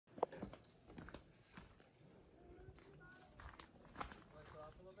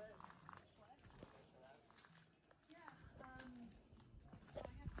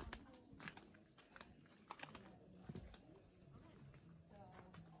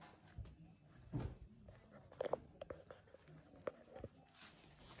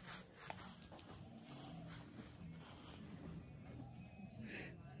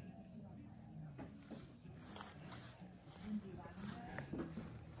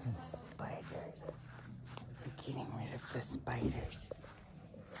getting rid of the spiders.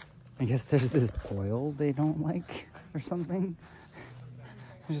 I guess there's this oil they don't like or something.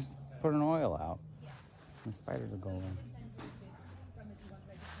 Just put an oil out. The spiders will go away.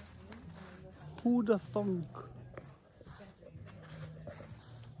 Who the funk?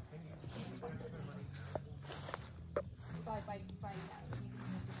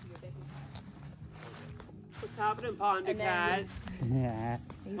 What's happening, Panda Cat? Yeah.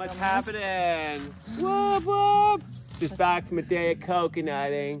 What's happening? Whoop whoop! Just back from a day of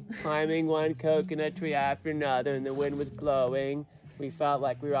coconutting, climbing one coconut tree after another, and the wind was blowing. We felt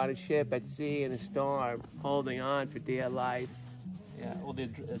like we were on a ship at sea in a storm, holding on for dear life. Yeah, all the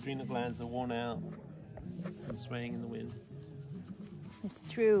adrenal glands are worn out from swaying in the wind. It's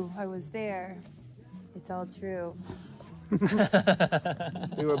true. I was there. It's all true.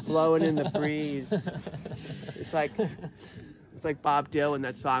 We were blowing in the breeze. It's like Bob Dylan,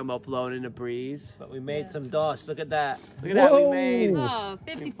 that song about blowing in the breeze. But we made some dosh. Look at that. Look at that we made. Oh,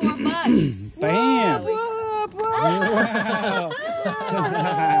 54 bucks. Bam! Whoop, whoop. Wow!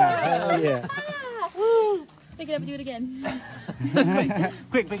 Hell yeah. Woo! Pick it up and do it again.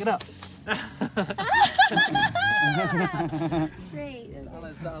 Quick, pick it up. Great.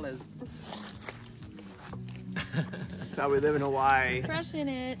 Dollars. That's how we live in Hawaii, Crushing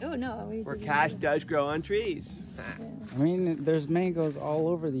it. Oh, no. where cash does grow on trees. I mean, there's mangoes all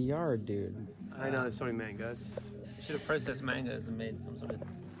over the yard, dude. I know, there's so many mangoes. Should have processed mangoes and made some sort of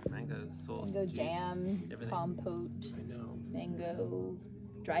mango sauce. Mango juice, jam, everything. compote, I know. mango,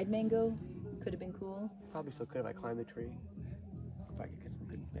 dried mango. Could have been cool. Probably still could if I climbed the tree. If I could get some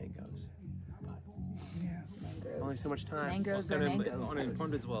good mangoes. But only so much time. Mangoes or On in mangoes.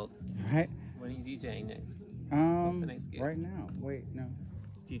 Ponder's World. Right? When are you DJing next? What's the next gig? Right now. Wait, no.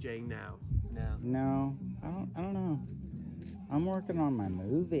 DJing now. No. No, I don't know. I'm working on my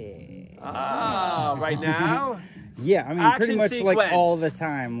movie. Oh, right now? Yeah, I mean, pretty Action much sequence. like all the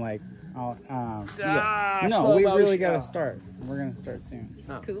time. Like, yeah. No, slow we motion. really got to start. We're gonna start soon.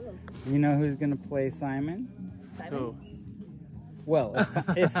 Cool. You know who's gonna play Simon? Simon? Who? Well,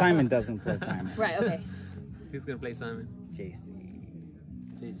 if Simon doesn't play Simon, Right, okay. Who's gonna play Simon? JC.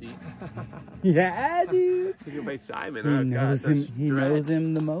 JC. Yeah, dude. He's gonna play Simon. He Oh, knows God, him. that's He dread. knows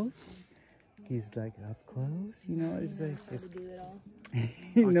him the most. He's like up close, you know. It's like How to do it all. he Oh,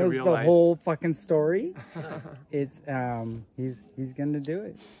 it's a knows real the life. whole fucking story. It's he's gonna do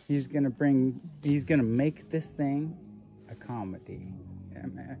it. He's gonna make this thing a comedy.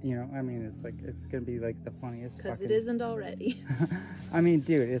 You know, I mean, it's gonna be like the funniest. Because fucking... it isn't already. I mean,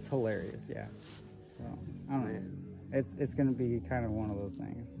 dude, it's hilarious. Yeah. So I don't know. It's gonna be kind of one of those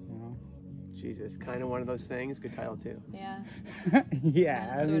things, you know. Jesus, kind of one of those things. Good title too. Yeah.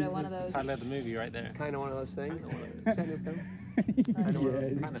 Yeah. I Sort mean, of one of those. Title of the movie right there. Kind of one of those things. yeah. Kind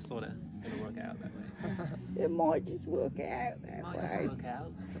of, sort of, gonna work out that way. It might just work out that Might way. just work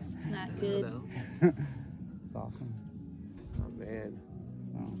out. Not I good. don't know. It's awesome. Oh man,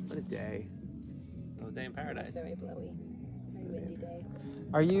 So, what a day. Another day in It's paradise. very blowy. Very windy day.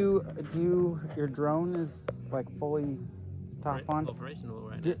 your drone is like fully top on? Operational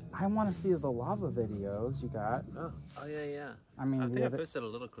right now. I want to see the lava videos you got. Oh yeah. I mean, I think the I other, posted a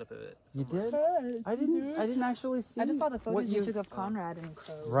little clip of it. you did? I didn't actually see. I just saw the what photos you took of Conrad and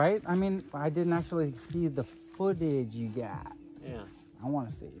Crow. Right? I mean, I didn't actually see the footage you got. Yeah. I want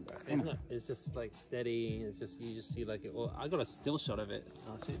to see. But, It's not. It's just like steady. It's just you just see like it. Well, I got a still shot of it.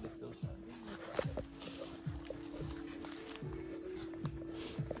 I'll show you the still shot.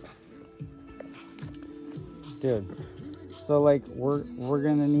 dude. So like we're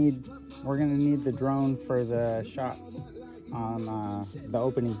gonna need the drone for the shots on the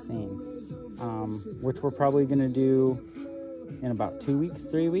opening scene, which we're probably gonna do in about 2 weeks,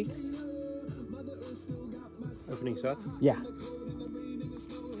 3 weeks. Opening shots. Yeah.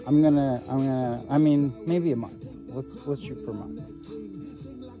 I mean, maybe a month. Let's shoot for a month.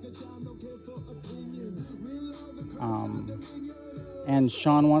 And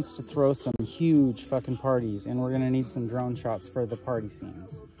Sean wants to throw some huge fucking parties, and we're gonna need some drone shots for the party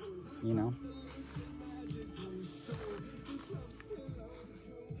scenes, you know?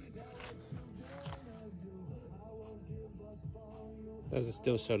 That was a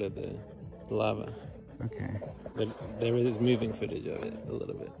still shot of the lava. Okay. But there is moving footage of it a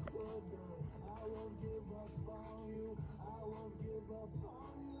little bit.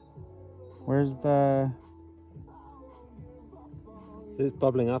 Where's the... So it's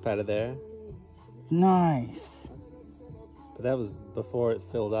bubbling up out of there. Nice. But that was before it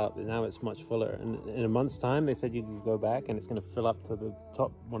filled up, and now it's much fuller. And in a month's time, they said you could go back, and it's going to fill up to the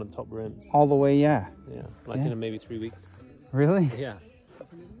top, one of the top rims. All the way, yeah. Yeah, like Yeah. in maybe 3 weeks. Really? Yeah.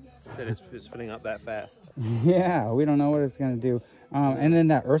 Said it's filling up that fast. Yeah, we don't know what it's gonna do. And then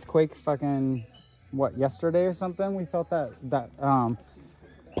that earthquake, fucking, what, yesterday or something? We felt that. I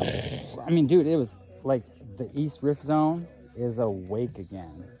mean, dude, it was like the East Rift Zone is awake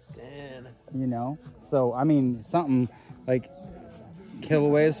again. Damn. You know, so I mean, something like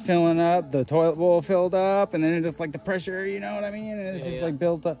Kilauea is filling up, the toilet bowl filled up, and then it just like the pressure. You know what I mean? And it's just like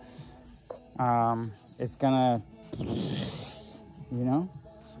built up. It's gonna, you know.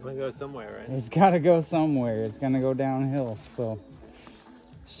 It's gonna go somewhere, right? It's got to go somewhere. It's going to go downhill. So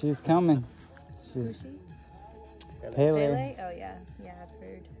she's coming. She's Pele. Pele? Oh, yeah. Yeah, I've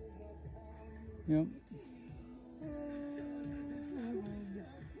heard. Yep.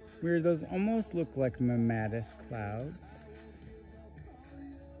 Weird. Those almost look like mammatus clouds.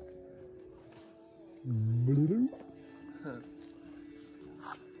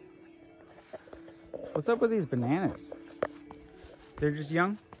 What's up with these bananas? They're just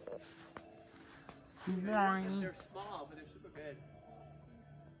young? They're small, but they're super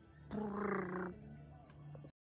good.